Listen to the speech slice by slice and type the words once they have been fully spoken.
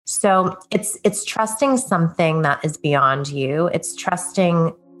So it's trusting something that is beyond you. It's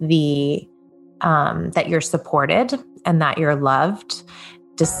trusting that you're supported and that you're loved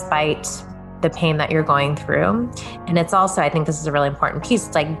despite the pain that you're going through. And it's also, I think this is a really important piece.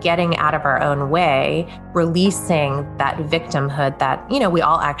 It's like getting out of our own way, releasing that victimhood that, we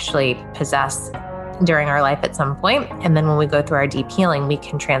all actually possess during our life at some point. And then when we go through our deep healing, we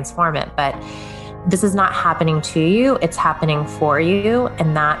can transform it. But this is not happening to you, it's happening for you.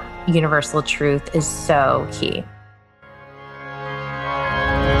 And that universal truth is so key.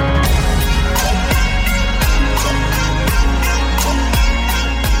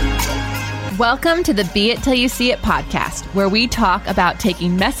 Welcome to the Be It Till You See It podcast, where we talk about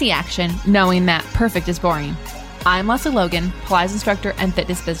taking messy action, knowing that perfect is boring. I'm Leslie Logan, Pilates instructor and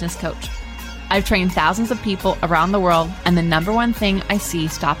fitness business coach. I've trained thousands of people around the world, and the number one thing I see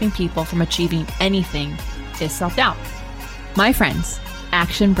stopping people from achieving anything is self-doubt. My friends,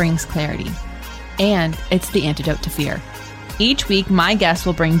 action brings clarity, and it's the antidote to fear. Each week, my guests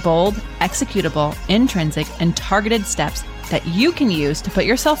will bring bold, executable, intrinsic, and targeted steps that you can use to put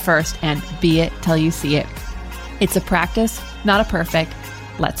yourself first and be it till you see it. It's a practice, not a perfect.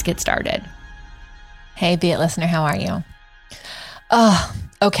 Let's get started. Hey, Be It listener, how are you?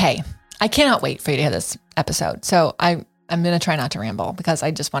 Okay. I cannot wait for you to hear this episode. So I'm going to try not to ramble because I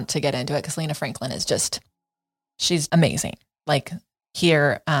just want to get into it because Lena Franklin is she's amazing. Like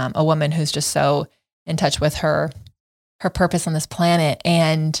here, a woman who's just so in touch with her purpose on this planet.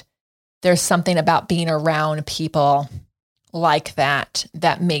 And there's something about being around people like that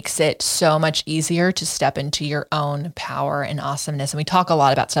makes it so much easier to step into your own power and awesomeness. And we talk a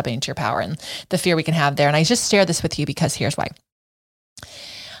lot about stepping into your power and the fear we can have there. And I just share this with you because here's why.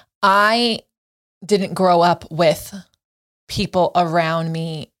 I didn't grow up with people around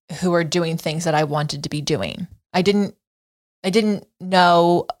me who are doing things that I wanted to be doing. I didn't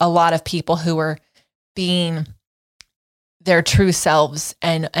know a lot of people who were being their true selves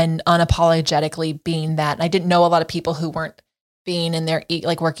and unapologetically being that. I didn't know a lot of people who weren't being in their,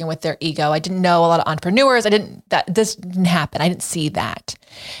 like working with their ego. I didn't know a lot of entrepreneurs. This didn't happen. I didn't see that.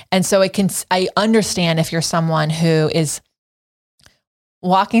 And so I understand if you're someone who is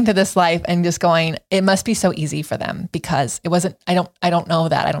walking through this life and just going, it must be so easy for them because it wasn't, I don't know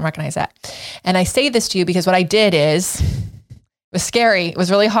that. I don't recognize that. And I say this to you because what I did it was scary. It was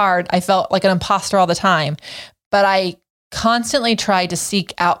really hard. I felt like an imposter all the time, but I constantly tried to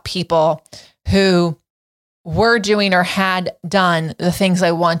seek out people who were doing or had done the things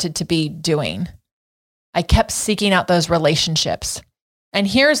I wanted to be doing. I kept seeking out those relationships. And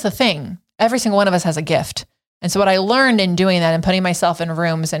here's the thing, every single one of us has a gift. And so what I learned in doing that and putting myself in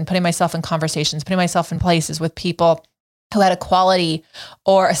rooms and putting myself in conversations, putting myself in places with people who had a quality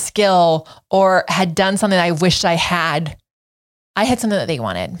or a skill or had done something I wished I had something that they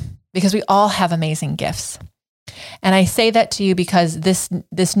wanted because we all have amazing gifts. And I say that to you because this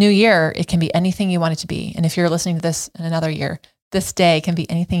new year, it can be anything you want it to be. And if you're listening to this in another year, this day can be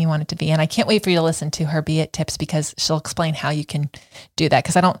anything you want it to be. And I can't wait for you to listen to her Be It tips because she'll explain how you can do that.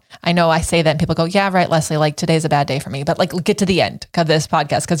 Because I know I say that and people go, yeah, right, Leslie, like today's a bad day for me. But like get to the end of this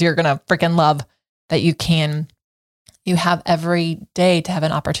podcast because you're going to freaking love that you have every day to have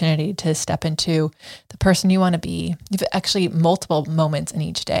an opportunity to step into the person you want to be. You've actually multiple moments in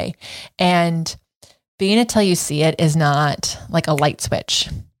each day. And being it till you see it is not like a light switch.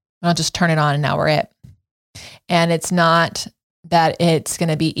 I'll just turn it on and now we're it. And it's not that it's going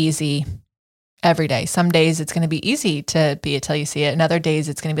to be easy every day. Some days it's going to be easy to be it till you see it. And other days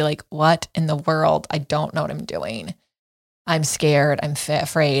it's going to be like, what in the world? I don't know what I'm doing. I'm scared. I'm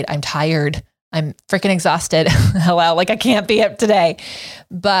afraid. I'm tired. I'm freaking exhausted. Hello. Like I can't be it today,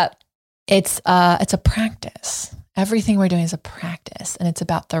 but it's a practice. Everything we're doing is a practice and it's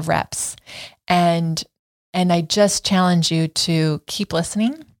about the reps. And I just challenge you to keep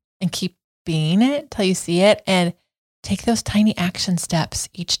listening and keep being it till you see it and take those tiny action steps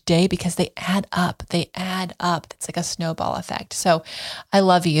each day because they add up. It's like a snowball effect. So I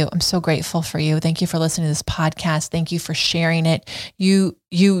love you. I'm so grateful for you. Thank you for listening to this podcast. Thank you for sharing it. You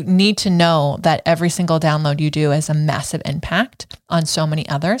need to know that every single download you do has a massive impact on so many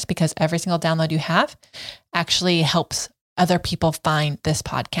others because every single download you have actually helps other people find this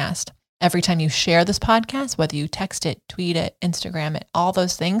podcast. Every time you share this podcast, whether you text it, tweet it, Instagram it, all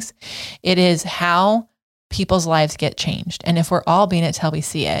those things, it is how people's lives get changed. And if we're all being it till we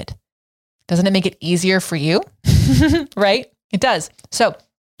see it, doesn't it make it easier for you? Right? It does. So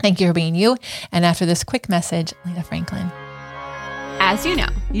thank you for being you. And after this quick message, Lena Franklin. As you know,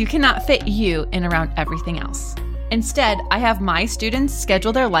 you cannot fit you in around everything else. Instead, I have my students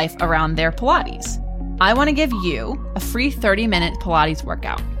schedule their life around their Pilates. I want to give you a free 30-minute Pilates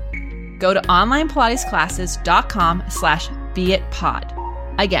workout. go to onlinepilatesclasses.com/beitpod.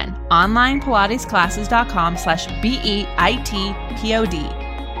 Again, onlinepilatesclasses.com/beitpod.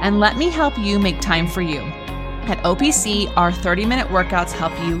 And let me help you make time for you. At OPC, our 30-minute workouts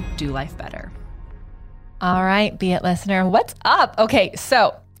help you do life better. All right, Be It listener, what's up? Okay,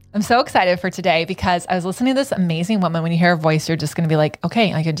 so I'm so excited for today because I was listening to this amazing woman. When you hear her voice, you're just going to be like,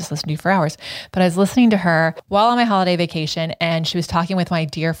 okay, I could just listen to you for hours. But I was listening to her while on my holiday vacation, and she was talking with my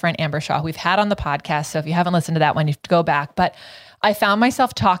dear friend, Amber Shaw, who we've had on the podcast. So if you haven't listened to that one, you have to go back. But I found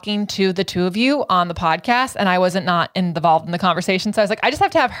myself talking to the two of you on the podcast, and I wasn't not involved in the conversation. So I was like, I just have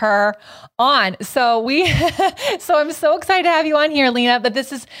to have her on. So so I'm so excited to have you on here, Lena, but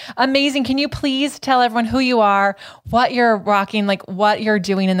this is amazing. Can you please tell everyone who you are, what you're rocking, like what you're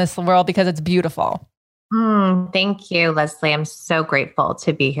doing in this world, because it's beautiful. Thank you, Leslie. I'm so grateful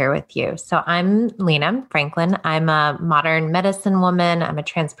to be here with you. So I'm Lena Franklin. I'm a modern medicine woman. I'm a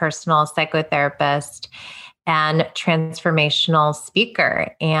transpersonal psychotherapist and transformational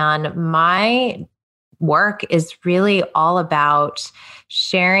speaker. And my work is really all about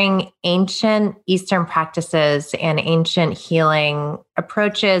sharing ancient Eastern practices and ancient healing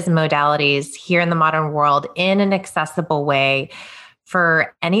approaches, modalities here in the modern world in an accessible way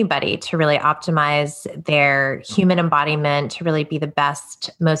for anybody to really optimize their human embodiment, to really be the best,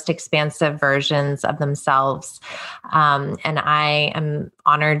 most expansive versions of themselves. And I am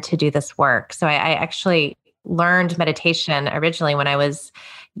honored to do this work. So I actually learned meditation originally when I was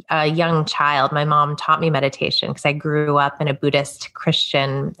a young child. My mom taught me meditation because I grew up in a Buddhist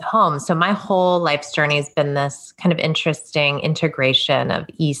Christian home. So my whole life's journey has been this kind of interesting integration of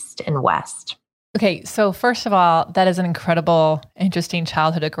East and West. Okay. So first of all, that is an incredible, interesting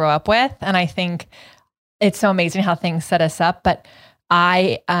childhood to grow up with. And I think it's so amazing how things set us up. But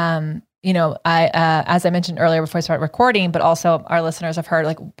I as I mentioned earlier before I started recording, but also our listeners have heard,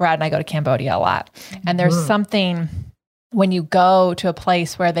 like Brad and I go to Cambodia a lot. And there's something when you go to a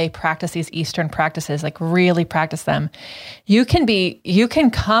place where they practice these Eastern practices, like really practice them, you can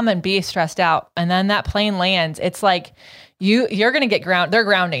come and be stressed out. And then that plane lands. It's like, you're going to get they're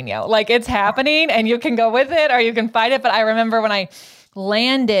grounding you. Like it's happening and you can go with it or you can fight it. But I remember when I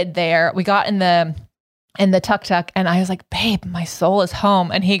landed there, we got in the tuk-tuk and I was like, babe, my soul is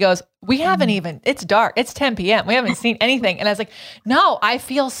home. And he goes, it's dark. It's 10 p.m. We haven't seen anything. And I was like, no, I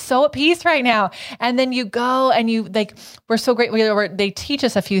feel so at peace right now. And then you go and we're so great. They teach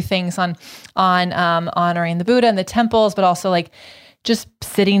us a few things on honoring the Buddha and the temples, but also like just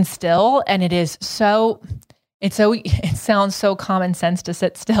sitting still. And it sounds so common sense to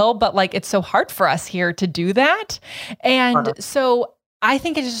sit still, but like, it's so hard for us here to do that. And so I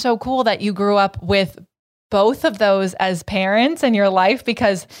think it's just so cool that you grew up with both of those as parents in your life,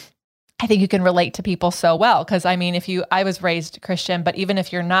 because I think you can relate to people so well. Cause I mean, I was raised Christian, but even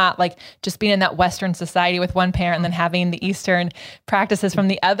if you're not, like just being in that Western society with one parent and then having the Eastern practices from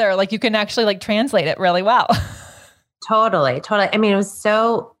the other, like you can actually like translate it really well. Totally. I mean, it was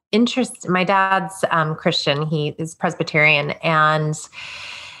so interesting. My dad's Christian, he is Presbyterian, and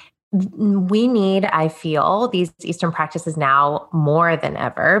we need, I feel, these Eastern practices now more than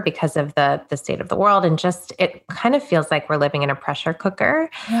ever because of the state of the world. And just, it kind of feels like we're living in a pressure cooker.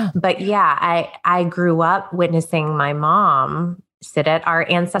 Yeah. But yeah, I grew up witnessing my mom sit at our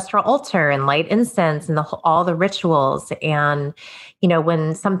ancestral altar and light incense and all the rituals. And,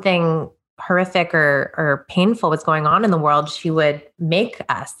 when something horrific or painful was going on in the world, she would make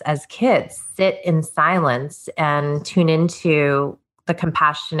us as kids sit in silence and tune into the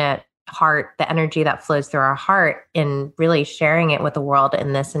compassionate heart, the energy that flows through our heart, in really sharing it with the world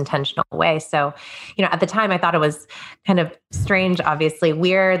in this intentional way. So, at the time I thought it was kind of strange, obviously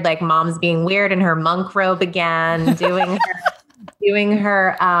weird, like mom's being weird in her monk robe again, doing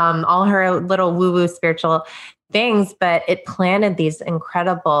her all her little woo-woo spiritual things, but it planted these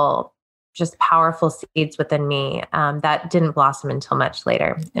incredible, just powerful seeds within me that didn't blossom until much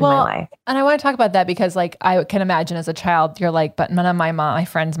later in my life. And I want to talk about that because like, I can imagine as a child, you're like, but none of my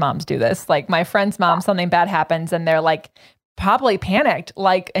friends' moms do this. Like my friend's mom, something bad happens and they're like probably panicked.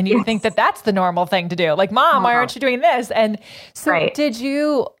 Like, and you think that that's the normal thing to do. Like, mom, why aren't you doing this? And so did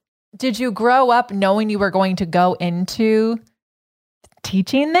you grow up knowing you were going to go into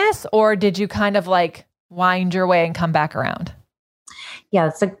teaching this, or did you kind of like wind your way and come back around? Yeah,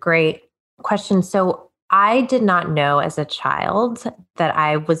 that's a great question. So I did not know as a child that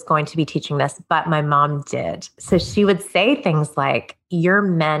I was going to be teaching this, but my mom did. So she would say things like, you're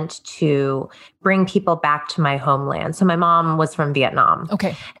meant to bring people back to my homeland. So my mom was from Vietnam.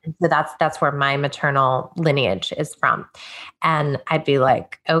 Okay. And so that's where my maternal lineage is from. And I'd be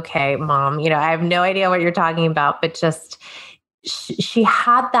like, okay, mom, I have no idea what you're talking about, but just she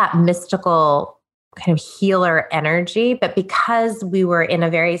had that mystical kind of healer energy, but because we were in a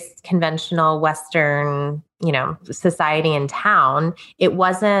very conventional Western, society and town, it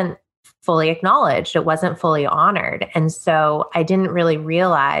wasn't fully acknowledged. It wasn't fully honored. And so I didn't really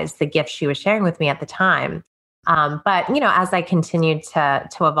realize the gift she was sharing with me at the time. But as I continued to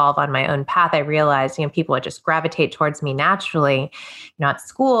evolve on my own path, I realized, people would just gravitate towards me naturally. At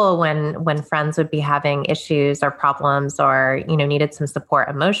school, when friends would be having issues or problems or, needed some support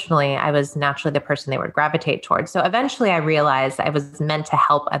emotionally, I was naturally the person they would gravitate towards. So eventually I realized I was meant to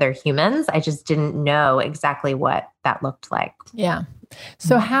help other humans. I just didn't know exactly what that looked like. Yeah.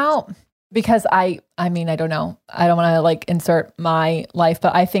 So because I don't know. I don't want to like insert my life,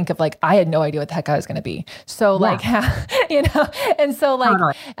 but I think of like, I had no idea what the heck I was going to be. So like, and so like,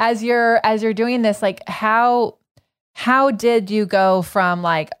 totally. as you're doing this, like how did you go from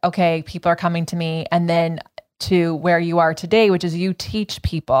like, okay, people are coming to me, and then to where you are today, which is you teach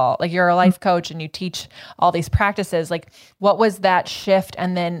people, like you're a life coach and you teach all these practices. Like what was that shift?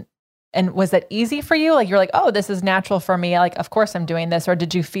 And was that easy for you? Like, you're like, oh, this is natural for me. Like, of course I'm doing this. Or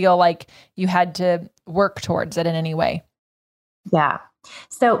did you feel like you had to work towards it in any way? Yeah.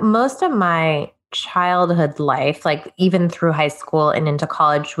 So most of my childhood life, like even through high school and into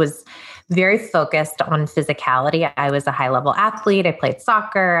college, was very focused on physicality. I was a high level athlete. I played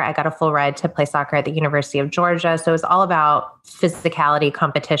soccer. I got a full ride to play soccer at the University of Georgia. So it was all about physicality,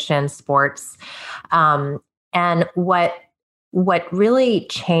 competition, sports. And what really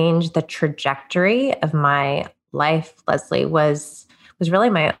changed the trajectory of my life, Leslie, was really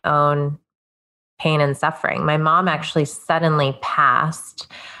my own pain and suffering. My mom actually suddenly passed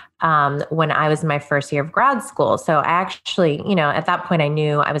when I was in my first year of grad school. So I actually, at that point I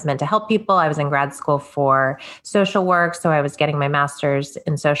knew I was meant to help people. I was in grad school for social work. So I was getting my master's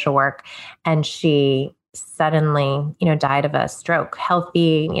in social work, and she suddenly, died of a stroke,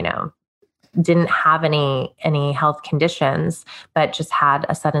 healthy, didn't have any health conditions, but just had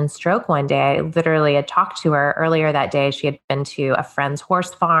a sudden stroke one day. I literally had talked to her earlier that day. She had been to a friend's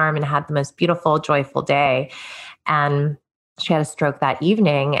horse farm and had the most beautiful, joyful day. And she had a stroke that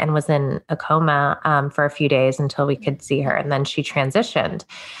evening and was in a coma for a few days until we could see her. And then she transitioned.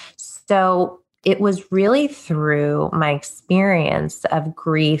 So it was really through my experience of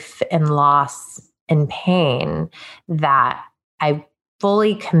grief and loss and pain that I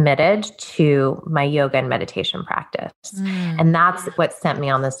fully committed to my yoga and meditation practice. And that's what sent me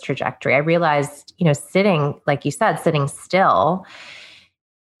on this trajectory. I realized, sitting, like you said, sitting still,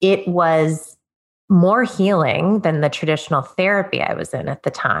 it was more healing than the traditional therapy I was in at the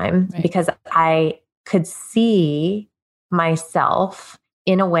time, right? Because I could see myself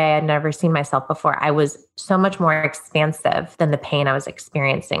in a way I'd never seen myself before. I was so much more expansive than the pain I was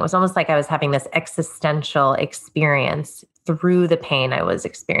experiencing. It was almost like I was having this existential experience through the pain I was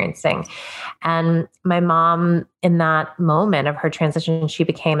experiencing. And my mom, in that moment of her transition, she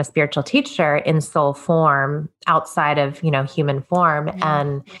became a spiritual teacher in soul form outside of, human form. Mm-hmm.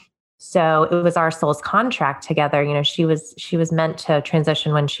 And so it was our soul's contract together. She was meant to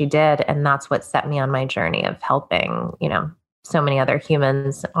transition when she did. And that's what set me on my journey of helping, so many other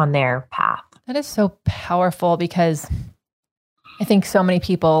humans on their path. That is so powerful, because I think so many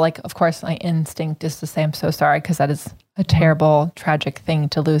people, like, of course, my instinct is to say, I'm so sorry, because that is a terrible, tragic thing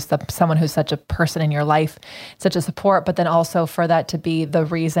to lose someone who's such a person in your life, such a support, but then also for that to be the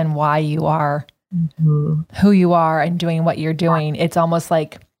reason why you are who you are and doing what you're doing. It's almost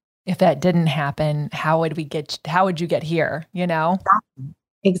like, if that didn't happen, how would you get here?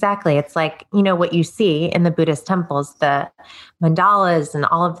 Exactly. It's like, what you see in the Buddhist temples, the mandalas and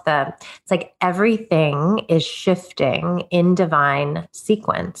all of it's like everything is shifting in divine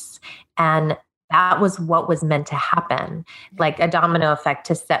sequence. And that was what was meant to happen, like a domino effect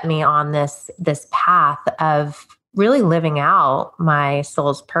to set me on this path of really living out my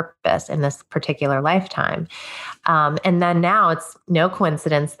soul's purpose in this particular lifetime. And then now it's no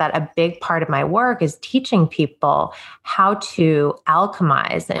coincidence that a big part of my work is teaching people how to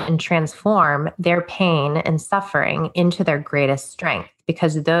alchemize and transform their pain and suffering into their greatest strength,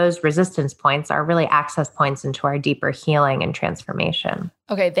 because those resistance points are really access points into our deeper healing and transformation.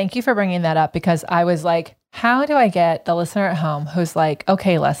 Okay. Thank you for bringing that up, because I was like, how do I get the listener at home who's like,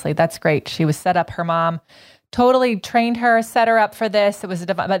 okay, Leslie, that's great. She was set up, her mom totally trained her, set her up for this. It was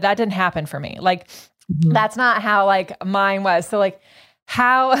but that didn't happen for me. Like, that's not how like mine was. So like,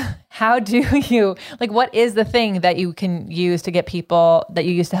 how do you, like, what is the thing that you can use to get people, that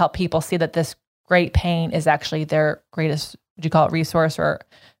you use to help people see that this great pain is actually their greatest, would you call it resource or?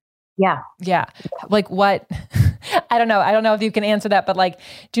 Yeah. Yeah. Like what I don't know. I don't know if you can answer that, but like,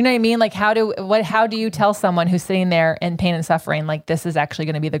 do you know what I mean? Like how do you tell someone who's sitting there in pain and suffering, like this is actually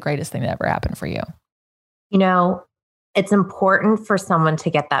going to be the greatest thing that ever happened for you? It's important for someone to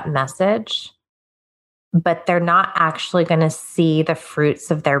get that message, but they're not actually going to see the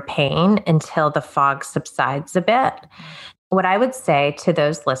fruits of their pain until the fog subsides a bit. What I would say to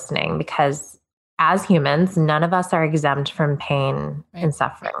those listening, because as humans, none of us are exempt from pain and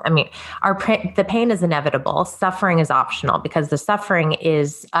suffering. I mean, the pain is inevitable. Suffering is optional because the suffering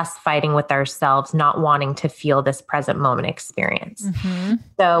is us fighting with ourselves, not wanting to feel this present moment experience. Mm-hmm.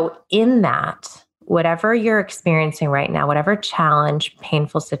 So in that, whatever you're experiencing right now, whatever challenge,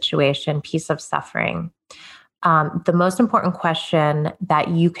 painful situation, piece of suffering, the most important question that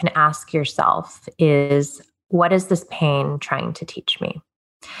you can ask yourself is, what is this pain trying to teach me?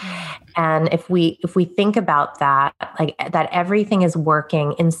 And if we think about that, like that everything is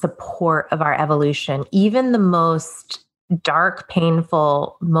working in support of our evolution, even the most dark,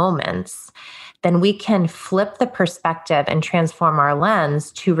 painful moments, then we can flip the perspective and transform our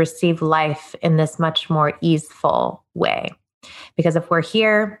lens to receive life in this much more easeful way. Because if we're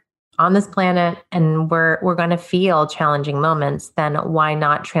here on this planet and we're going to feel challenging moments, then why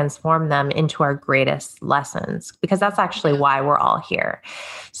not transform them into our greatest lessons? Because that's actually why we're all here.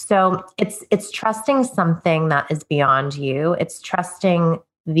 So it's trusting something that is beyond you. It's trusting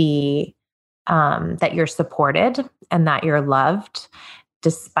that you're supported and that you're loved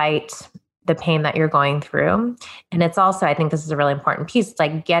despite the pain that you're going through. And it's also, I think this is a really important piece, it's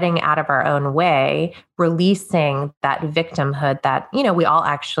like getting out of our own way, releasing that victimhood that, we all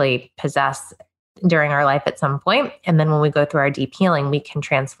actually possess during our life at some point. And then when we go through our deep healing, we can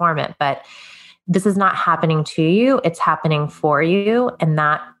transform it. But this is not happening to you, it's happening for you. And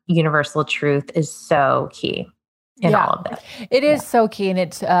that universal truth is so key in all of this. It is so key. And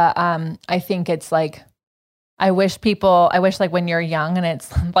it's, I think it's like, I wish like when you're young and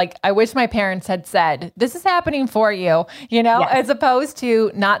it's like, I wish my parents had said, this is happening for you, as opposed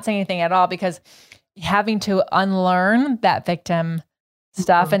to not saying anything at all, because having to unlearn that victim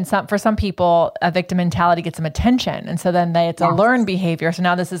stuff. And for some people, a victim mentality gets some attention. And so then it's a learned behavior. So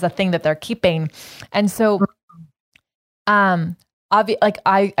now this is a thing that they're keeping. And so,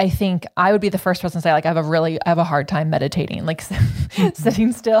 I think I would be the first person to say, like, I have a hard time meditating, like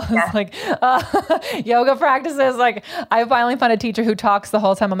sitting still. It's like yoga practices. Like I finally found a teacher who talks the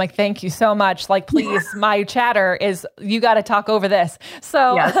whole time. I'm like, thank you so much. Like, please, my chatter is, you got to talk over this.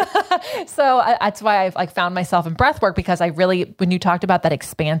 So, that's why I've like found myself in breath work, because I really, when you talked about that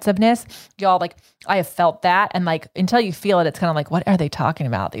expansiveness, y'all, like I have felt that. And like, until you feel it, it's kind of like, what are they talking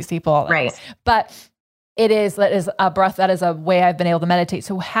about? These people. Right. But that is a breath. That is a way I've been able to meditate.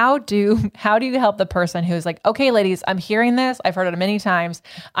 So how do you help the person who's like, okay, ladies, I'm hearing this. I've heard it many times.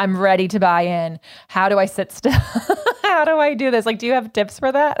 I'm ready to buy in. How do I sit still? How do I do this? Like, do you have tips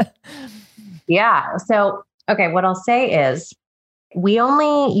for that? Yeah. So, okay, what I'll say is we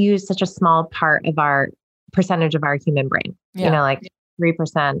only use such a small percentage of our human brain, like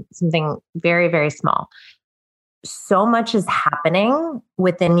 3%, something very, very small. So much is happening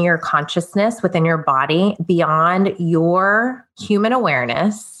within your consciousness, within your body, beyond your human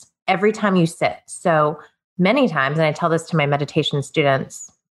awareness every time you sit. So many times, and I tell this to my meditation students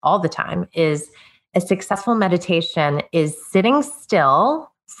all the time, is a successful meditation is sitting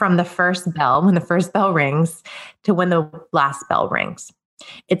still from the first bell, when the first bell rings, to when the last bell rings.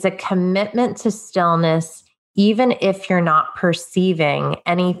 It's a commitment to stillness, even if you're not perceiving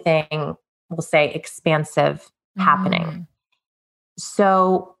anything, we'll say, expansive happening.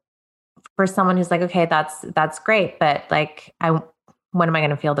 So for someone who's like, okay, that's great, but like, when am I going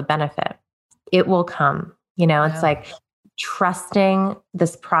to feel the benefit? It will come, it's like trusting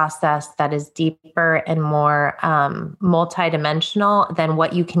this process that is deeper and more multidimensional than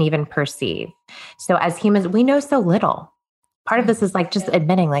what you can even perceive. So as humans, we know so little. Part of this is like just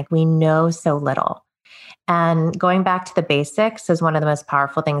admitting, like, we know so little. And going back to the basics is one of the most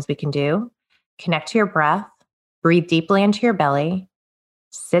powerful things we can do. Connect to your breath. Breathe deeply into your belly,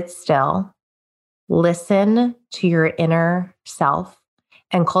 sit still, listen to your inner self,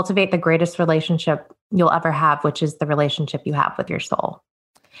 and cultivate the greatest relationship you'll ever have, which is the relationship you have with your soul.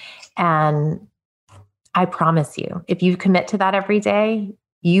 And I promise you, if you commit to that every day,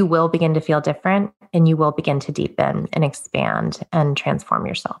 you will begin to feel different and you will begin to deepen and expand and transform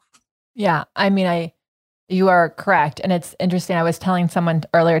yourself. Yeah. I mean, you are correct. And it's interesting. I was telling someone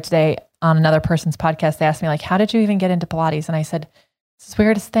earlier today on another person's podcast, they asked me like, how did you even get into Pilates? And I said, it's the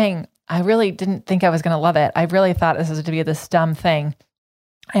weirdest thing. I really didn't think I was going to love it. I really thought this was to be this dumb thing.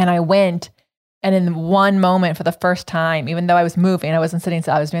 And I went, and in one moment for the first time, even though I was moving, I wasn't sitting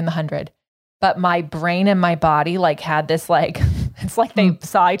still, I was doing the 100. but my brain and my body like had this like, it's like they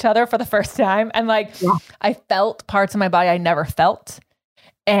saw each other for the first time. And like, I felt parts of my body I never felt.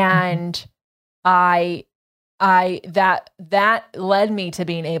 And that led me to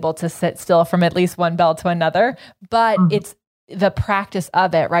being able to sit still from at least one bell to another, but it's the practice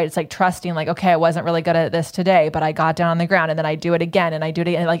of it, right? It's like trusting, like, okay, I wasn't really good at this today, but I got down on the ground and then I do it again and I do it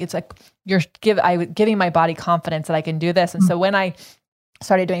again. Like, it's like giving my body confidence that I can do this. And so when I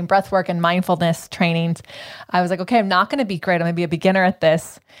started doing breath work and mindfulness trainings, I was like, okay, I'm not going to be great. I'm going to be a beginner at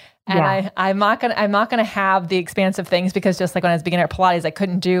this. And I'm not going to have the expansive things, because just like when I was a beginner at Pilates, I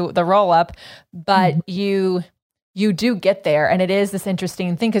couldn't do the roll up, but you do get there. And it is this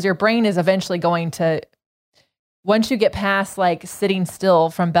interesting thing, because your brain is eventually going to, once you get past like sitting still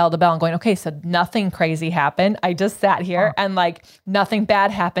from bell to bell and going, okay, so nothing crazy happened. I just sat here and like nothing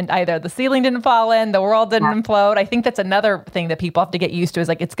bad happened either. The ceiling didn't fall in, the world didn't implode. I think that's another thing that people have to get used to, is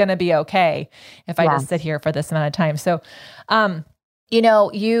like, it's going to be okay if I just sit here for this amount of time. So, you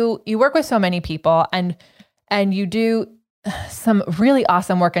know, you work with so many people and you do some really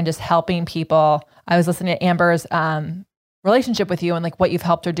awesome work in just helping people. I was listening to Amber's, relationship with you and like what you've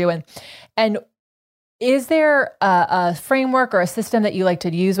helped her do. And is there a framework or a system that you like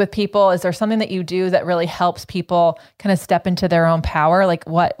to use with people? Is there something that you do that really helps people kind of step into their own power? Like,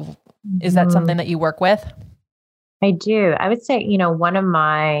 what is that something that you work with? I do. I would say, you know, one of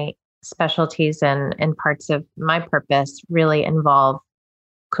my specialties and parts of my purpose really involve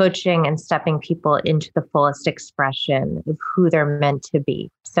coaching and stepping people into the fullest expression of who they're meant to be.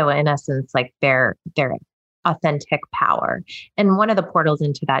 So in essence, like their authentic power. And one of the portals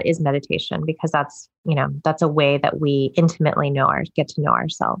into that is meditation, because that's a way that we intimately get to know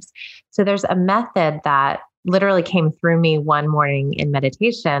ourselves. So there's a method that literally came through me one morning in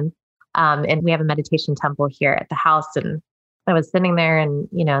meditation. And we have a meditation temple here at the house. And I was sitting there and,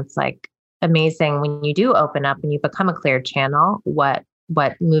 you know, it's like amazing when you do open up and you become a clear channel, what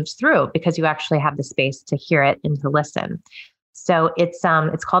moves through, because you actually have the space to hear it and to listen. So it's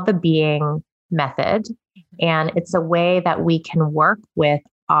called the being method. And it's a way that we can work with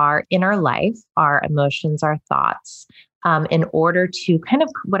our inner life, our emotions, our thoughts, in order to kind of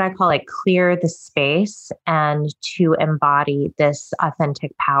what I call like clear the space and to embody this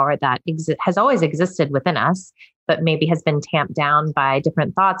authentic power that has always existed within us, but maybe has been tamped down by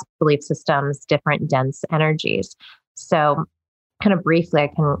different thoughts, belief systems, different dense energies. So kind of briefly, I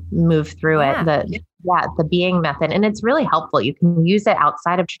can move through it. The being method. And it's really helpful. You can use it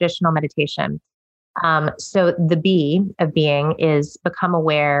outside of traditional meditation. So the B of being is become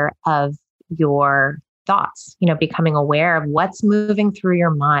aware of your thoughts, you know, becoming aware of what's moving through your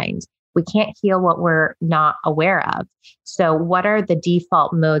mind. We can't heal what we're not aware of. So what are the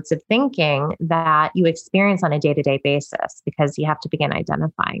default modes of thinking that you experience on a day-to-day basis? Because you have to begin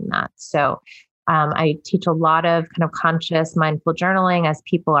identifying that. So I teach a lot of kind of conscious, mindful journaling as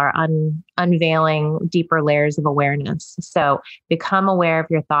people are unveiling deeper layers of awareness. So become aware of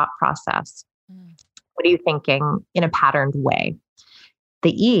your thought process. What are you thinking in a patterned way?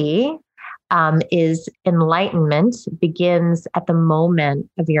 The E is enlightenment begins at the moment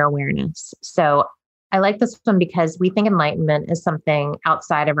of your awareness. So I like this one because we think enlightenment is something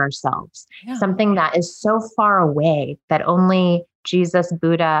outside of ourselves, something that is so far away that only Jesus,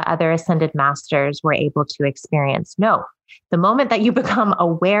 Buddha, other ascended masters were able to experience. No, the moment that you become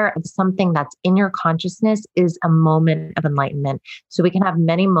aware of something that's in your consciousness is a moment of enlightenment. So we can have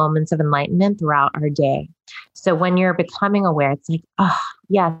many moments of enlightenment throughout our day. So when you're becoming aware, it's like, oh,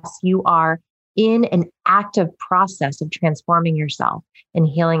 yes, you are in an active process of transforming yourself and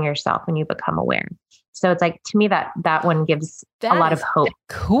healing yourself when you become aware. So it's like, to me, that one gives a lot of hope.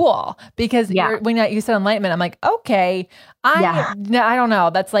 Cool. Because when you said enlightenment, I'm like, okay, I don't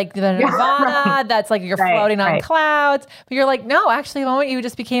know. That's like the nirvana. Right. That's like you're floating on clouds. But you're like, no, actually, the moment you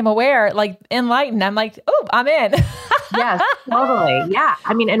just became aware, like enlightened, I'm like, oh, I'm in. Yes, totally. Yeah.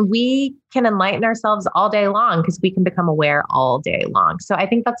 I mean, and we can enlighten ourselves all day long because we can become aware all day long. So I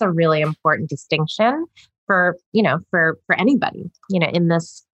think that's a really important distinction for anybody, in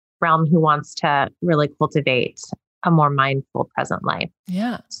this realm who wants to really cultivate a more mindful present life.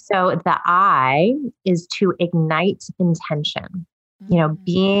 Yeah. So the I is to ignite intention,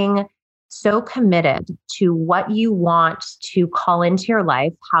 being so committed to what you want to call into your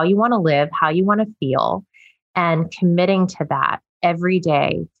life, how you want to live, how you want to feel, and committing to that every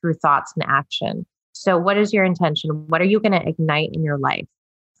day through thoughts and action. So what is your intention? What are you going to ignite in your life?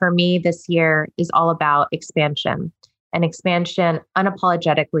 For me, this year is all about expansion. And expansion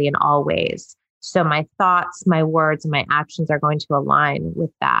unapologetically in all ways. So my thoughts, my words, and my actions are going to align with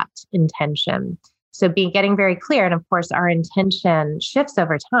that intention. So getting very clear. And of course, our intention shifts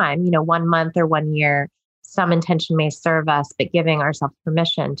over time, 1 month or 1 year. Some intention may serve us, but giving ourselves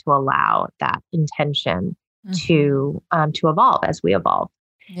permission to allow that intention to evolve as we evolve.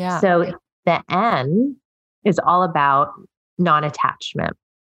 Yeah. So the N is all about non-attachment,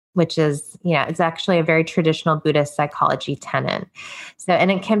 which is, it's actually a very traditional Buddhist psychology tenet. So, and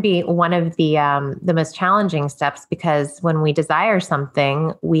it can be one of the most challenging steps, because when we desire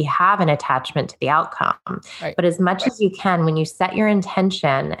something, we have an attachment to the outcome. Right. But as much as you can, when you set your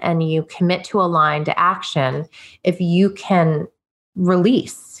intention and you commit to align to action, if you can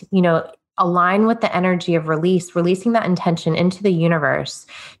release, align with the energy of releasing that intention into the universe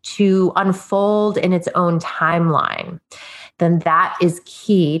to unfold in its own timeline, then that is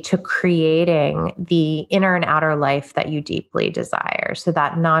key to creating the inner and outer life that you deeply desire. So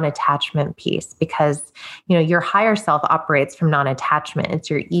that non-attachment piece, because, your higher self operates from non-attachment. It's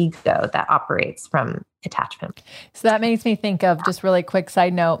your ego that operates from attachment. So that makes me think of, just really quick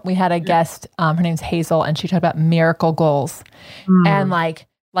side note, we had a guest, her name's Hazel, and she talked about miracle goals. And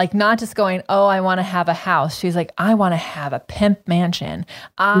like not just going, oh, I want to have a house. She's like, I want to have a pimp mansion.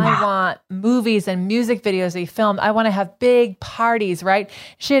 I want movies and music videos to be filmed. I want to have big parties, right?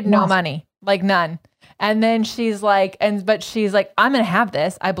 She had no money, like none. And then she's like, but she's like, I'm going to have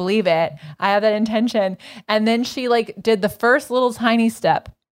this. I believe it. I have that intention. And then she did the first little tiny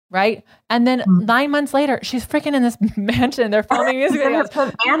step. Right. And then 9 months later, she's freaking in this mansion. They're filming music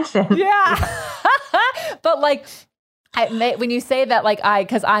videos. Mansion. Yeah. But when you say that,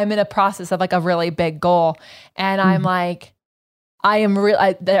 because I'm in a process of a really big goal, and I'm like,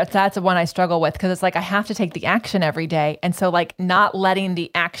 that's the one I struggle with, because it's I have to take the action every day. And so not letting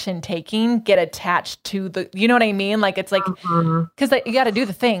the action taking get attached to the, you know what I mean? It's because you got to do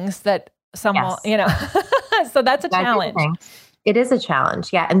the things that someone, so that's a challenge. It is a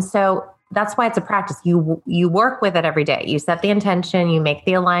challenge. Yeah. And so that's why it's a practice. You work with it every day. You set the intention, you make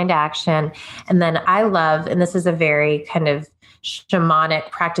the aligned action. And then I love, and this is a very kind of shamanic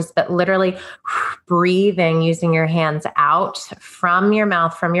practice, but literally breathing, using your hands out from your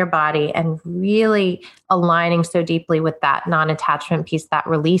mouth, from your body, and really aligning so deeply with that non-attachment piece, that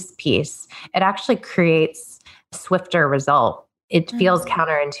release piece. It actually creates a swifter result. It feels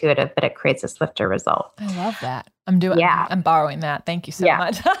counterintuitive, but it creates a swifter result. I love that. I'm borrowing that. Thank you so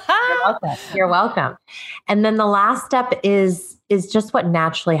much. You're welcome. You're welcome. And then the last step is just what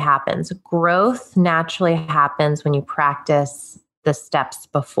naturally happens. Growth naturally happens when you practice the steps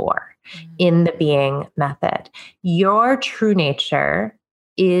before in the being method. Your true nature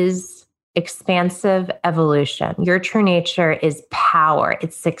is expansive evolution. Your true nature is power,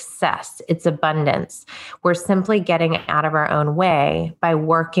 it's success, it's abundance. We're simply getting out of our own way by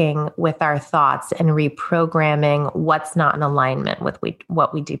working with our thoughts and reprogramming what's not in alignment with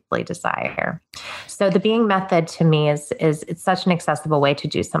what we deeply desire. So the being method to me is it's such an accessible way to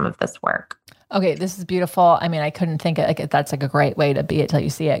do some of this work. Okay, this is beautiful. I mean, I couldn't think that's a great way to be it till you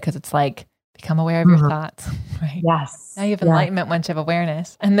see it, because it's become aware of your thoughts, right? Yes. Now you have enlightenment once you have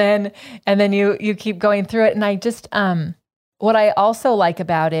awareness. And then you keep going through it. And I just, what I also like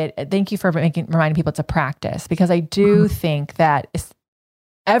about it, thank you for reminding people it's a practice, because I do think that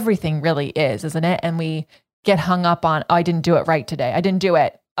everything really is, isn't it? And we get hung up on, oh, I didn't do it right today. I didn't do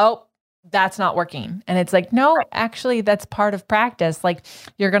it. Oh, that's not working. And it's no, actually that's part of practice.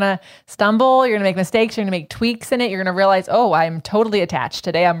 You're going to stumble, you're going to make mistakes, you're going to make tweaks in it. You're going to realize, oh, I'm totally attached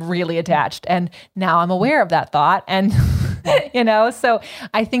today. I'm really attached. And now I'm aware of that thought. And, so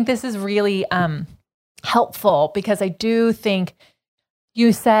I think this is really helpful, because I do think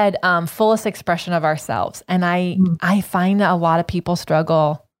you said fullest expression of ourselves. And I find that a lot of people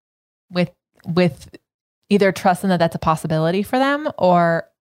struggle with either trusting that that's a possibility for them, or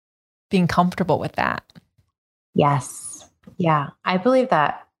being comfortable with that. Yes. Yeah. I believe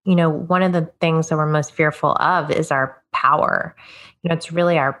that, one of the things that we're most fearful of is our power. It's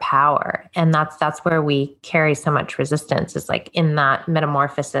really our power. And that's where we carry so much resistance, is in that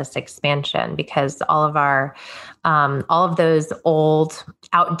metamorphosis expansion, because all of those old,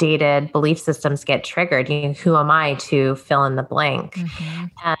 outdated belief systems get triggered. Who am I to fill in the blank?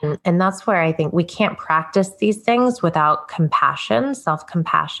 And that's where I think we can't practice these things without compassion,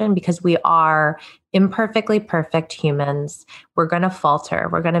 self-compassion, because we are imperfectly perfect humans. We're going to falter.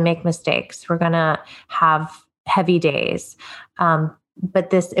 We're going to make mistakes. We're going to have heavy days.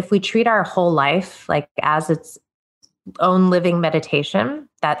 But if we treat our whole life as its own living meditation,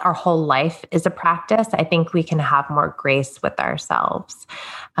 that our whole life is a practice, I think we can have more grace with ourselves.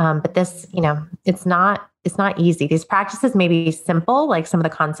 But this, it's not easy. These practices may be simple, some of the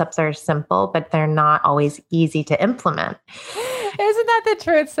concepts are simple, but they're not always easy to implement. that the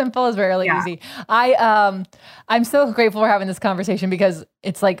truth? Simple is rarely easy. I'm so grateful for having this conversation because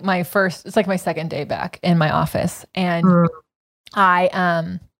it's like my second day back in my office. And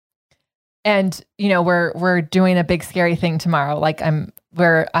and you know, we're doing a big scary thing tomorrow. Like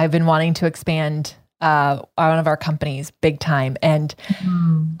I've been wanting to expand one of our companies big time. And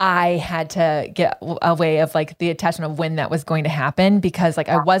I had to get a way of like the attachment of when that was going to happen, because like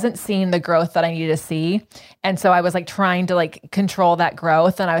I wasn't seeing the growth that I needed to see. And so I was like trying to like control that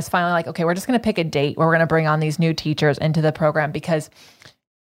growth. And I was finally like, okay, we're just going to pick a date where we're going to bring on these new teachers into the program, because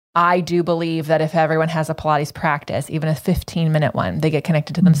I do believe that if everyone has a Pilates practice, even a 15-minute one, they get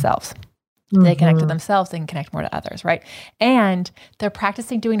connected to themselves. They connect to themselves, they can connect more to others, right? And they're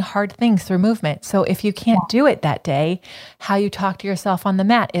practicing doing hard things through movement. So if you can't do it that day, how you talk to yourself on the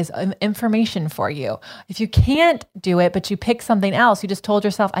mat is information for you. If you can't do it, but you pick something else, you just told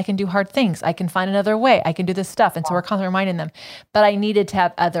yourself, I can do hard things. I can find another way. I can do this stuff. And so we're constantly reminding them. But I needed to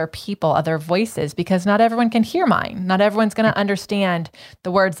have other people, other voices, because not everyone can hear mine. Not everyone's going to understand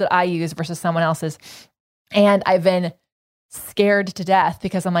the words that I use versus someone else's. And I've been scared to death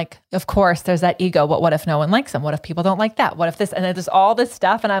because I'm like, of course, there's that ego. What if no one likes them? What if people don't like that? What if this? And then there's all this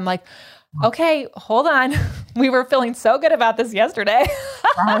stuff. And I'm like, okay, hold on. We were feeling so good about this yesterday,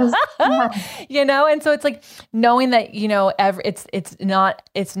 you know? And so it's like knowing that, you know, it's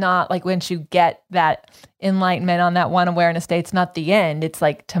not like once you get that enlightenment on that one awareness day, it's not the end. It's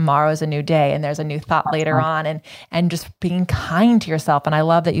like tomorrow's a new day and there's a new thought later on, and just being kind to yourself. And I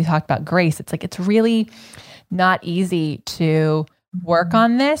love that you talked about grace. It's like, it's really not easy to work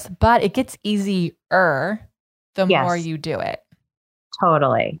on this, but it gets easier the more you do it.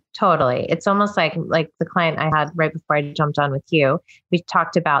 Totally. It's almost like the client I had right before I jumped on with you, we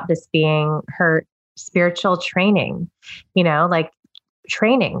talked about this being her spiritual training, you know, like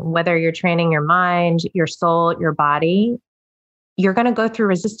training, whether you're training your mind, your soul, your body, you're going to go through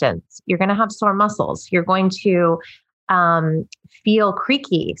resistance. You're going to have sore muscles. You're going to feel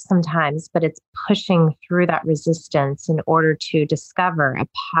creaky sometimes, but it's pushing through that resistance in order to discover a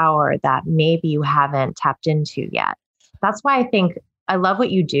power that maybe you haven't tapped into yet. That's why I think I love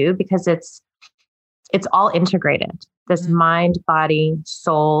what you do, because it's all integrated. This mind, body,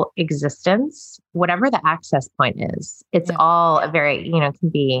 soul existence, whatever the access point is, it's all a very, you know, can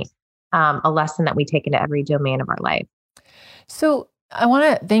be a lesson that we take into every domain of our life. So I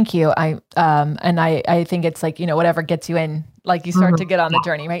want to thank you. I think it's like, you know, whatever gets you in, like you start to get on the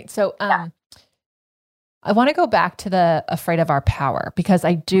journey, right? So, I want to go back to the afraid of our power, because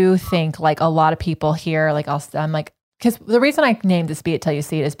I do think like a lot of people here, like I'm like, because the reason I named this Be It Till You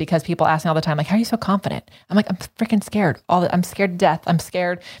See It is because people ask me all the time, like, how are you so confident? I'm like, I'm freaking scared. I'm scared to death. I'm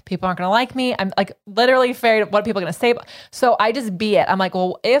scared people aren't going to like me. I'm like literally afraid of what people are going to say. So I just be it. I'm like,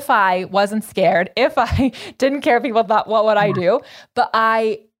 well, if I wasn't scared, if I didn't care if people thought, what would I do? But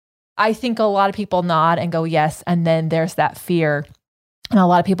I think a lot of people nod and go, yes. And then there's that fear. And a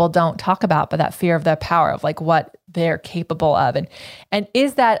lot of people don't talk about, but that fear of the power of like what they're capable of. And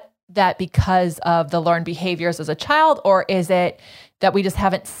is that because of the learned behaviors as a child, or is it that we just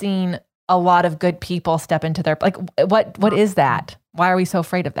haven't seen a lot of good people step into their, like, what is that? Why are we so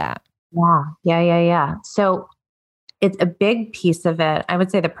afraid of that? Yeah. So it's a big piece of it. I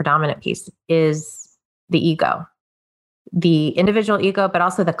would say the predominant piece is the ego, the individual ego, but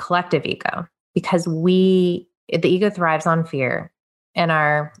also the collective ego, because the ego thrives on fear, and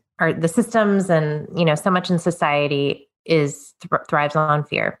the systems and, you know, so much in society thrives on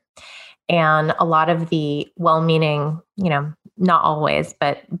fear. And a lot of the well-meaning, you know, not always,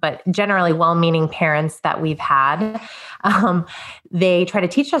 but generally well-meaning parents that we've had, they try to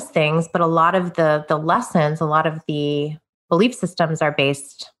teach us things, but a lot of the lessons, a lot of the belief systems are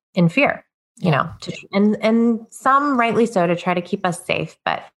based in fear, you know, and some rightly so, to try to keep us safe.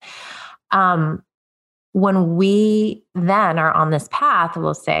 But when we then are on this path,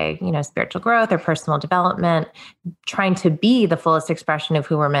 we'll say, you know, spiritual growth or personal development, trying to be the fullest expression of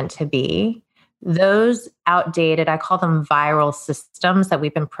who we're meant to be, those outdated, I call them viral systems that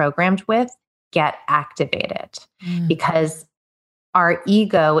we've been programmed with, get activated because our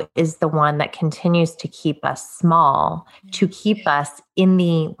ego is the one that continues to keep us small, to keep us in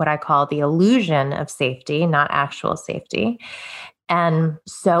what I call the illusion of safety, not actual safety. And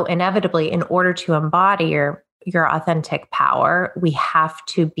so inevitably, in order to embody your authentic power, we have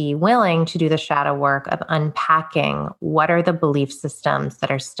to be willing to do the shadow work of unpacking what are the belief systems that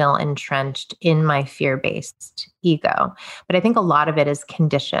are still entrenched in my fear-based ego. But I think a lot of it is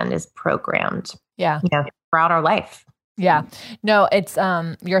conditioned, is programmed, you know, throughout our life. Yeah, no, it's,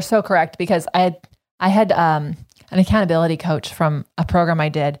 you're so correct, because I had an accountability coach from a program I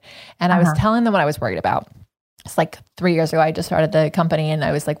did, and I was telling them what I was worried about. it's like 3 years ago, I just started the company and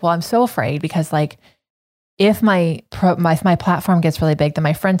I was like, well, I'm so afraid because like, if my platform gets really big, then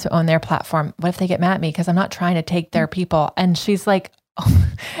my friends who own their platform, what if they get mad at me? Because I'm not trying to take their people. And she's like, oh.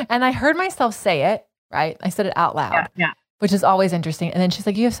 And I heard myself say it, right? I said it out loud, which is always interesting. And then she's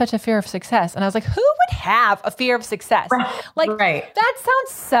like, you have such a fear of success. And I was like, who would have a fear of success? Like, that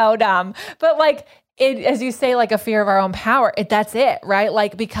sounds so dumb. But like, as you say, like a fear of our own power, that's it, right?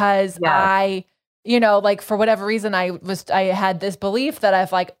 Like, because I, like for whatever reason, I had this belief that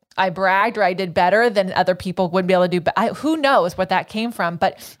if like, I bragged or I did better than other people would be able to do. But who knows what that came from?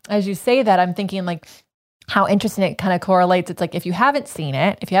 But as you say that, I'm thinking like how interesting it kind of correlates. It's like, if you haven't seen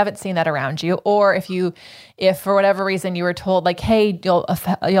it, if you haven't seen that around you, or if for whatever reason you were told like, hey,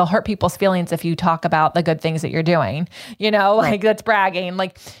 you'll hurt people's feelings if you talk about the good things that you're doing, like that's bragging.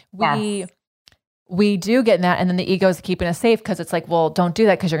 Like we do get in that. And then the ego is keeping us safe because it's like, well, don't do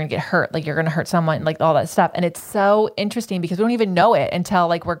that because you're going to get hurt. Like you're going to hurt someone, like all that stuff. And it's so interesting because we don't even know it until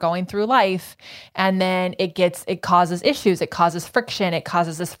like we're going through life. And then it causes issues. It causes friction. It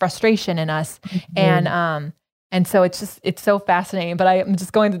causes this frustration in us. Mm-hmm. And so it's so fascinating, but I'm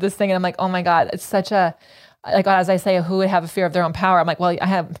just going through this thing and I'm like, oh my God, it's such a, like, as I say, who would have a fear of their own power? I'm like, well, I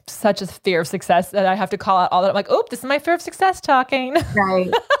have such a fear of success that I have to call out all that. I'm like, oh, this is my fear of success talking.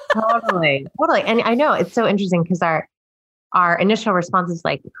 Right. Totally. And I know it's so interesting because our initial response is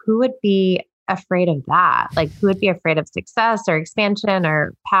like, who would be afraid of that? Like who would be afraid of success or expansion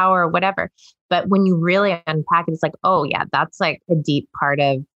or power or whatever? But when you really unpack it, it's like, oh yeah, that's like a deep part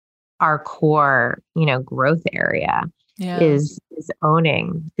of our core, growth area. Is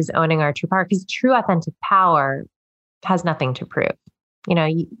owning our true power, because true authentic power has nothing to prove,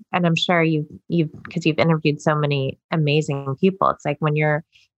 and I'm sure you've because you've interviewed so many amazing people. It's like when you're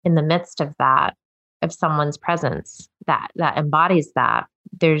in the midst of that, of someone's presence that embodies that,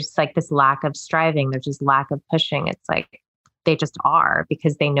 there's like this lack of striving. There's just lack of pushing. It's like they just are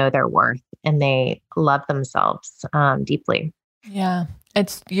because they know their worth and they love themselves deeply. Yeah,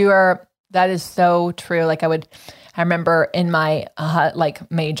 that is so true. Like I remember in my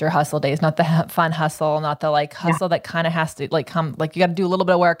like major hustle days, not the fun hustle, not the like hustle that kind of has to like come, like you got to do a little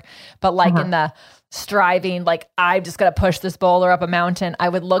bit of work, but like in the striving, like I've just got to push this boulder up a mountain. I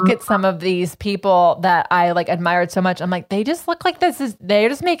would look at some of these people that I like admired so much. I'm like, they just look like they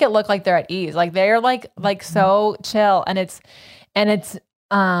just make it look like they're at ease. Like they're like so chill. And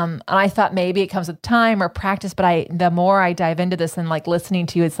I thought maybe it comes with time or practice, but the more I dive into this and like listening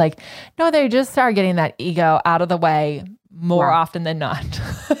to you, it's like, no, they just are getting that ego out of the way more often than not.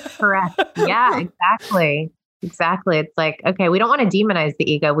 Correct. Yeah, exactly. Exactly. It's like, okay, we don't want to demonize the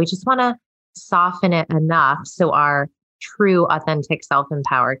ego. We just want to soften it enough so our true, authentic self and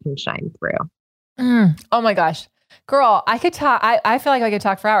power can shine through. Oh my gosh. Girl, I could talk. I feel like I could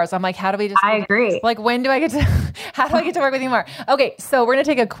talk for hours. I'm like, how do we just? I agree. Like, when do I get to? How do I get to work with you more? Okay, so we're gonna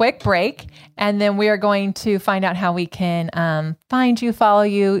take a quick break, and then we are going to find out how we can find you, follow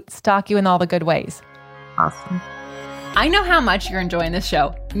you, stalk you in all the good ways. Awesome. I know how much you're enjoying this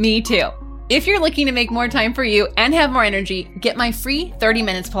show. Me too. If you're looking to make more time for you and have more energy, get my free 30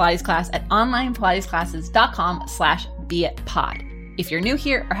 minutes Pilates class at onlinepilatesclasses.com/beitpod. If you're new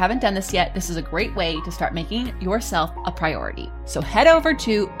here or haven't done this yet, this is a great way to start making yourself a priority. So head over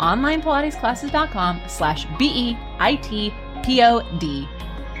to onlinepilatesclasses.com/BEITPOD.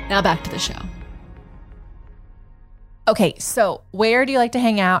 Now back to the show. Okay, so where do you like to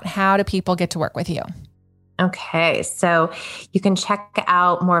hang out? How do people get to work with you? Okay, so you can check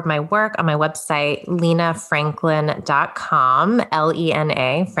out more of my work on my website, lenafranklin.com,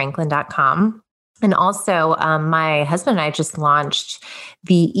 Lena, franklin.com. And also, my husband and I just launched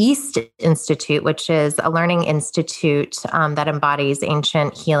the East Institute, which is a learning institute that embodies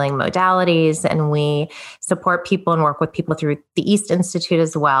ancient healing modalities. And we support people and work with people through the East Institute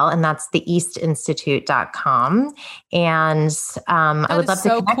as well. And that's theeastinstitute.com. And I would love to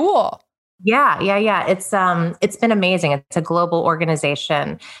connect. Cool. Yeah. It's been amazing. It's a global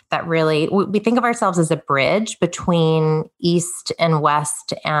organization that really, we think of ourselves as a bridge between East and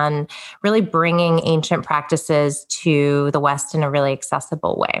West and really bringing ancient practices to the West in a really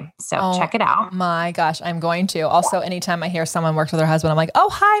accessible way. So check it out. My gosh, I'm going to. Also, anytime I hear someone works with their husband, I'm like, oh,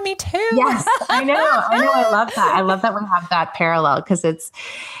 hi, me too. Yes, I know. I love that. I love that we have that parallel because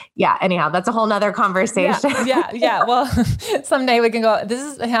anyhow, that's a whole nother conversation. Yeah. Well, someday we can go, this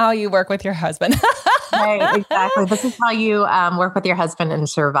is how you work with your husband. Right, exactly. This is how you work with your husband and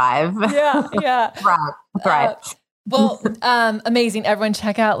survive. Yeah. Right. Well, amazing. Everyone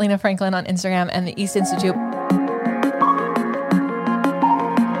check out Lena Franklin on Instagram and the East Institute.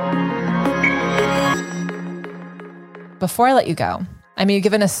 Before I let you go, I mean, you've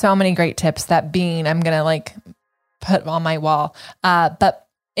given us so many great tips that I'm going to put on my wall. But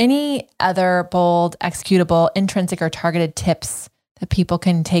any other bold, executable, intrinsic, or targeted tips that people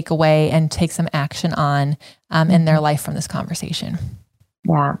can take away and take some action on in their life from this conversation?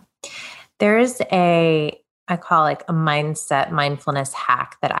 Yeah. There is I call like a mindfulness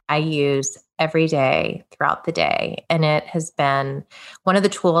hack that I use every day throughout the day. And it has been one of the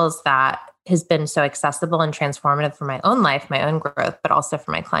tools that has been so accessible and transformative for my own life, my own growth, but also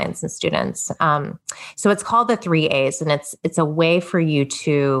for my clients and students. So it's called the 3 A's, and it's a way for you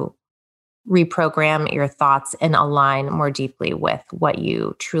to reprogram your thoughts and align more deeply with what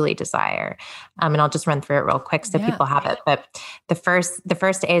you truly desire. And I'll just run through it real quick so people have it. But the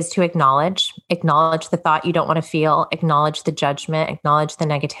first A is to acknowledge the thought you don't want to feel, acknowledge the judgment, acknowledge the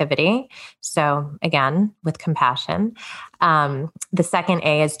negativity. So again, with compassion. The second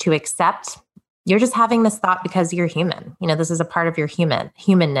A is to accept. You're just having this thought because you're human. This is a part of your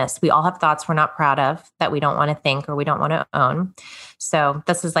humanness. We all have thoughts we're not proud of, that we don't want to think or we don't want to own. So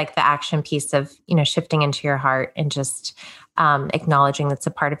this is like the action piece of, shifting into your heart and just acknowledging that's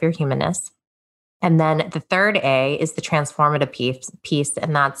a part of your humanness. And then the third A is the transformative piece,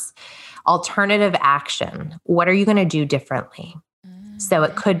 and that's alternative action. What are you going to do differently? So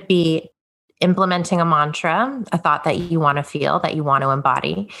it could be implementing a mantra, a thought that you want to feel, that you want to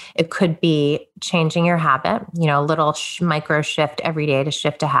embody. It could be changing your habit, a little micro shift every day to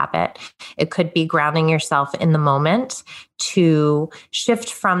shift a habit. It could be grounding yourself in the moment to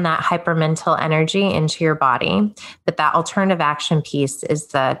shift from that hypermental energy into your body. But that alternative action piece is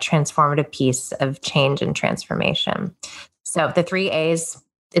the transformative piece of change and transformation. So the 3 A's,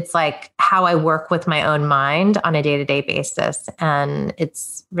 it's like how I work with my own mind on a day-to-day basis. And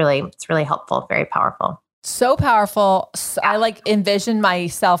it's really helpful, very powerful. So powerful. I envision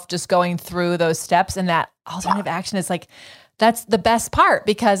myself just going through those steps, and that alternative action is that's the best part,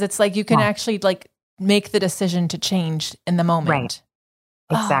 because it's you can actually make the decision to change in the moment. Right.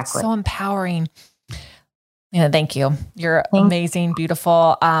 Exactly. So empowering. Yeah, thank you. You're amazing,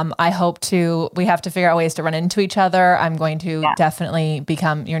 beautiful. I hope we have to figure out ways to run into each other. I'm going to definitely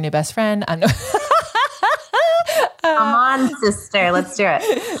become your new best friend. Come on, sister. Let's do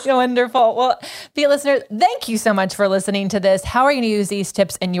it. Wonderful. Well, Be It listeners, thank you so much for listening to this. How are you going to use these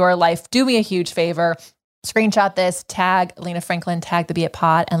tips in your life? Do me a huge favor. Screenshot this, tag Lena Franklin, tag the Be It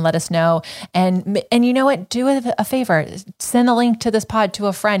Pod, and let us know. And you know what? Do a favor. Send a link to this pod to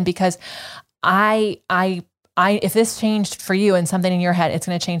a friend, because if this changed for you and something in your head, it's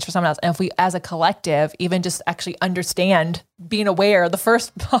going to change for someone else. And if we, as a collective, even just actually understand, being aware, the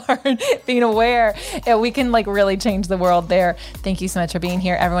first part, being aware, we can really change the world there. Thank you so much for being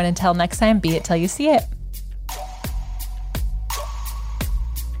here, everyone. Until next time, be it till you see it.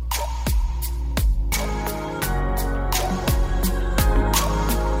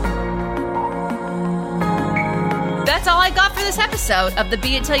 That's all I got for this episode of the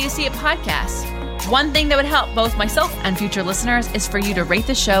Be It Till You See It podcast. One thing that would help both myself and future listeners is for you to rate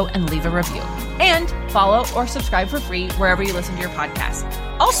the show and leave a review. And follow or subscribe for free wherever you listen to your podcast.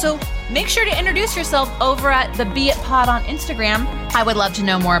 Also, make sure to introduce yourself over at the Be It Pod on Instagram. I would love to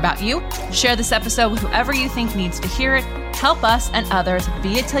know more about you. Share this episode with whoever you think needs to hear it. Help us and others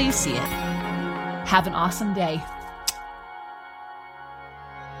be it till you see it. Have an awesome day.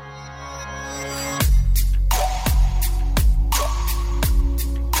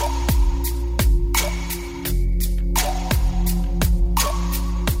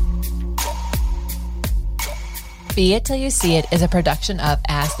 Be It Till You See It is a production of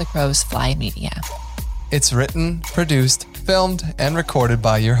As the Crows Fly Media. It's written, produced, filmed, and recorded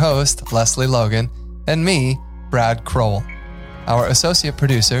by your host, Leslie Logan, and me, Brad Kroll. Our associate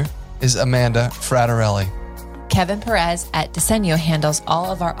producer is Amanda Fratarelli. Kevin Perez at Disenyo handles all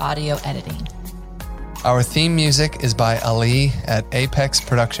of our audio editing. Our theme music is by Ali at Apex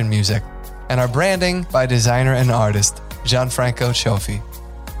Production Music, and our branding by designer and artist Gianfranco Cioffi.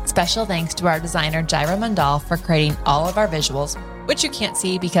 Special thanks to our designer, Jaira Mandal, for creating all of our visuals, which you can't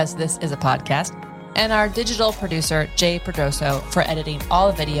see because this is a podcast, and our digital producer, Jay Perdoso, for editing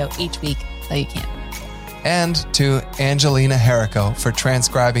all the video each week so you can. And to Angelina Herrico for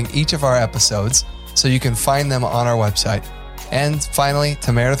transcribing each of our episodes so you can find them on our website. And finally,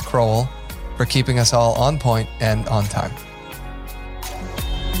 to Meredith Crowell for keeping us all on point and on time.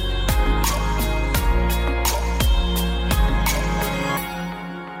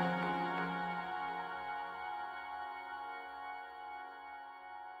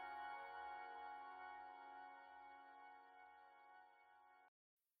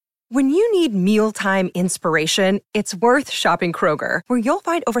 When you need mealtime inspiration, it's worth shopping Kroger, where you'll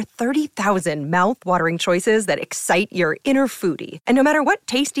find over 30,000 mouth-watering choices that excite your inner foodie. And no matter what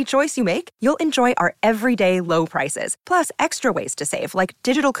tasty choice you make, you'll enjoy our everyday low prices, plus extra ways to save, like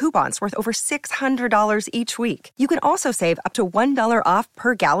digital coupons worth over $600 each week. You can also save up to $1 off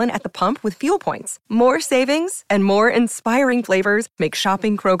per gallon at the pump with fuel points. More savings and more inspiring flavors make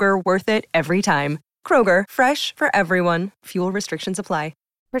shopping Kroger worth it every time. Kroger, fresh for everyone. Fuel restrictions apply.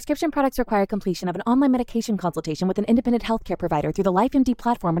 Prescription products require completion of an online medication consultation with an independent healthcare provider through the LifeMD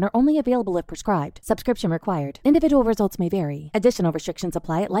platform and are only available if prescribed. Subscription required. Individual results may vary. Additional restrictions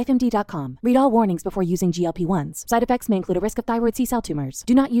apply at lifemd.com. Read all warnings before using GLP-1s. Side effects may include a risk of thyroid C-cell tumors.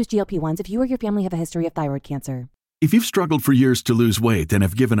 Do not use GLP-1s if you or your family have a history of thyroid cancer. If you've struggled for years to lose weight and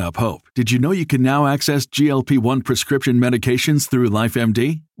have given up hope, did you know you can now access GLP-1 prescription medications through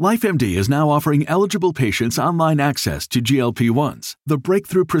LifeMD? LifeMD is now offering eligible patients online access to GLP-1s, the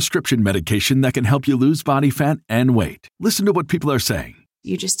breakthrough prescription medication that can help you lose body fat and weight. Listen to what people are saying.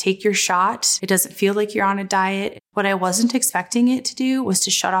 You just take your shot. It doesn't feel like you're on a diet. What I wasn't expecting it to do was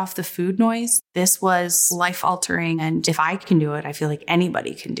to shut off the food noise. This was life-altering, and if I can do it, I feel like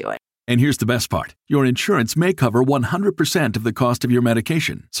anybody can do it. And here's the best part. Your insurance may cover 100% of the cost of your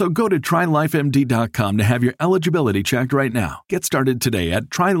medication. So go to TryLifeMD.com to have your eligibility checked right now. Get started today at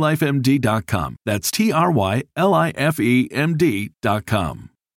TryLifeMD.com. That's TryLifeMD.com.